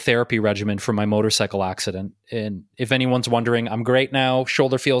physical therapy regimen for my motorcycle accident. And if anyone's wondering, I'm great now.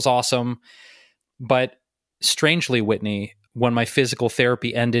 Shoulder feels awesome. But strangely, Whitney, when my physical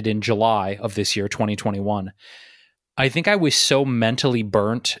therapy ended in July of this year, 2021, I think I was so mentally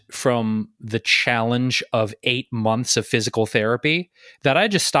burnt from the challenge of 8 months of physical therapy that I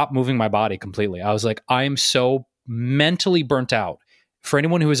just stopped moving my body completely. I was like, I am so mentally burnt out. For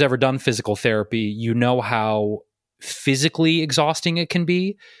anyone who has ever done physical therapy, you know how physically exhausting it can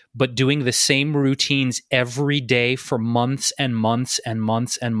be, but doing the same routines every day for months and months and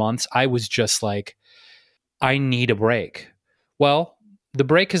months and months, I was just like, I need a break. Well, the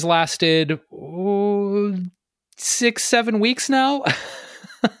break has lasted 6-7 weeks now.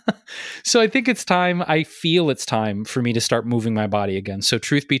 So I think it's time. I feel it's time for me to start moving my body again. So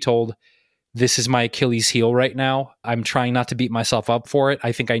truth be told, this is my Achilles heel right now. I'm trying not to beat myself up for it.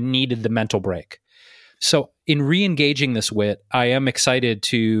 I think I needed the mental break. So in re-engaging this, Whit, I am excited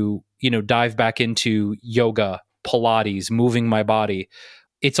to, dive back into yoga, Pilates, moving my body.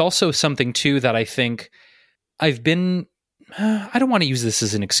 It's also something too that I think I've been, I don't want to use this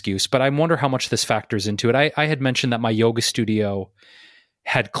as an excuse, but I wonder how much this factors into it. I had mentioned that my yoga studio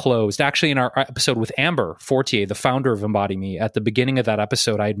had closed. Actually, in our episode with Amber Fortier, the founder of Embody Me, at the beginning of that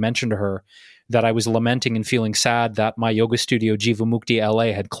episode, I had mentioned to her that I was lamenting and feeling sad that my yoga studio, Jivamukti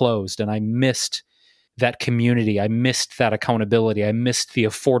LA, had closed, and I missed that community. I missed that accountability. I missed the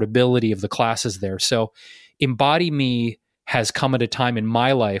affordability of the classes there. So Embody Me has come at a time in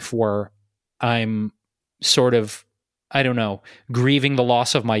my life where I'm sort of, grieving the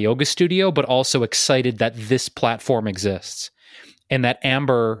loss of my yoga studio, but also excited that this platform exists. And that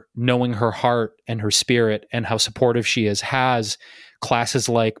Amber, knowing her heart and her spirit and how supportive she is, has classes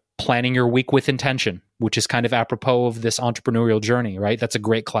like Planning Your Week with Intention, which is kind of apropos of this entrepreneurial journey, right? That's a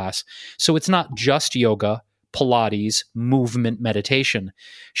great class. So it's not just yoga, Pilates, movement, meditation.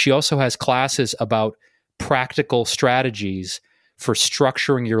 She also has classes about practical strategies for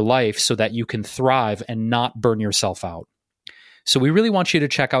structuring your life so that you can thrive and not burn yourself out. So we really want you to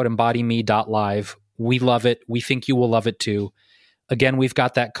check out embodime.live. We love it. We think you will love it too. Again, we've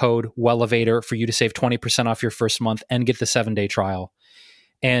got that code WELLEVATR for you to save 20% off your first month and get the 7-day trial.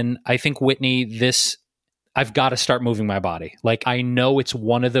 And I think, Whitney, I've got to start moving my body. Like, I know it's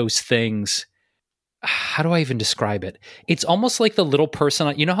one of those things. How do I even describe it? It's almost like the little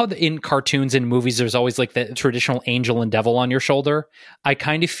person, you know how in cartoons and movies, there's always like the traditional angel and devil on your shoulder. I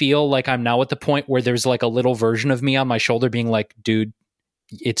kind of feel like I'm now at the point where there's like a little version of me on my shoulder being like, dude,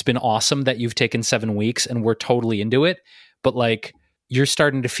 it's been awesome that you've taken 7 weeks and we're totally into it. But like, you're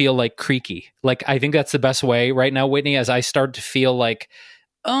starting to feel like creaky. Like, I think that's the best way right now, Whitney, as I start to feel like,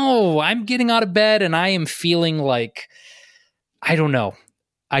 oh, I'm getting out of bed and I am feeling like, I don't know.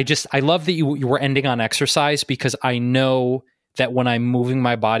 I love that you were ending on exercise, because I know that when I'm moving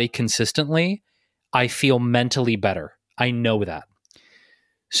my body consistently, I feel mentally better. I know that.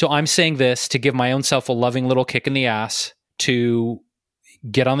 So I'm saying this to give my own self a loving little kick in the ass, to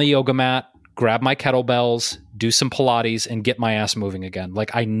get on the yoga mat, grab my kettlebells, do some Pilates, and get my ass moving again.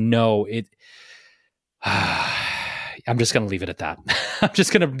 Like, I know it. I'm just going to leave it at that. I'm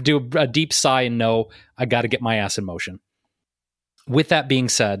just going to do a deep sigh and know I got to get my ass in motion. With that being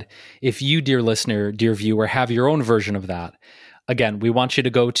said, if you, dear listener, dear viewer, have your own version of that, Again, we want you to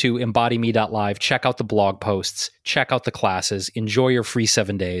go to embodym.live, check out the blog posts, check out the classes, enjoy your free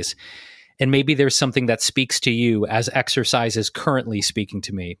 7 days. And maybe there's something that speaks to you as exercise is currently speaking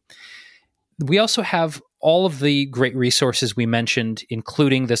to me. We also have all of the great resources we mentioned,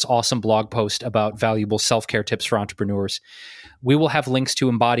 including this awesome blog post about valuable self-care tips for entrepreneurs. We will have links to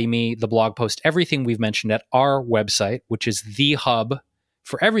Embody Me, the blog post, everything we've mentioned at our website, which is the hub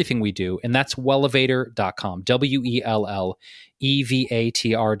for everything we do, and that's wellevator.com,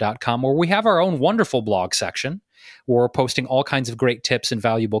 WELLEVATR.com, where we have our own wonderful blog section, where we're posting all kinds of great tips and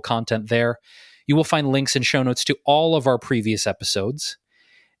valuable content there. You will find links and show notes to all of our previous episodes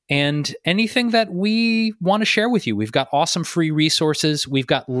and anything that we want to share with you. We've got awesome free resources. We've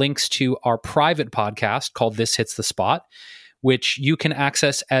got links to our private podcast called This Hits the Spot, which you can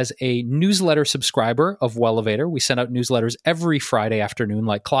access as a newsletter subscriber of Wellevator. We send out newsletters every Friday afternoon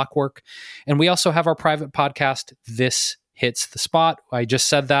like clockwork. And we also have our private podcast, This Hits the Spot. I just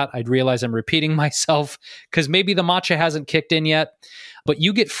said that. I realize I'm repeating myself because maybe the matcha hasn't kicked in yet. But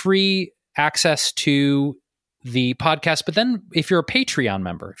you get free access to the podcast. But then if you're a Patreon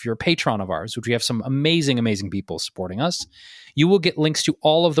member, if you're a patron of ours, which we have some amazing, amazing people supporting us, you will get links to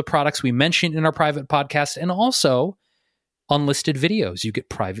all of the products we mentioned in our private podcast and also unlisted videos. You get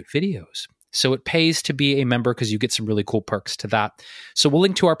private videos. So it pays to be a member because you get some really cool perks to that. So we'll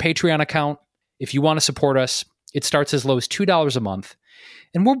link to our Patreon account. If you want to support us, it starts as low as $2 a month.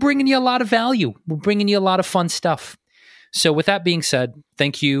 And we're bringing you a lot of value. We're bringing you a lot of fun stuff. So with that being said,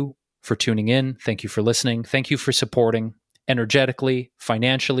 thank you for tuning in. Thank you for listening. Thank you for supporting energetically,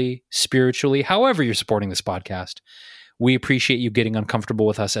 financially, spiritually, however you're supporting this podcast. We appreciate you getting uncomfortable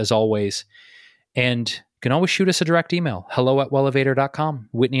with us as always. And you can always shoot us a direct email, hello@wellevator.com.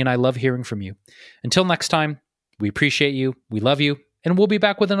 Whitney and I love hearing from you. Until next time, we appreciate you. We love you. And we'll be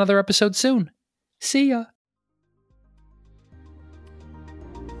back with another episode soon. See ya.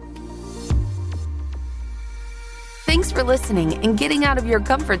 Thanks for listening and getting out of your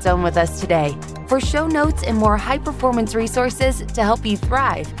comfort zone with us today. For show notes and more high-performance resources to help you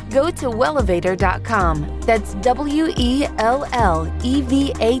thrive, go to wellevator.com. That's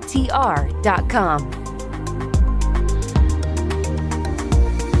WELLEVATR.com.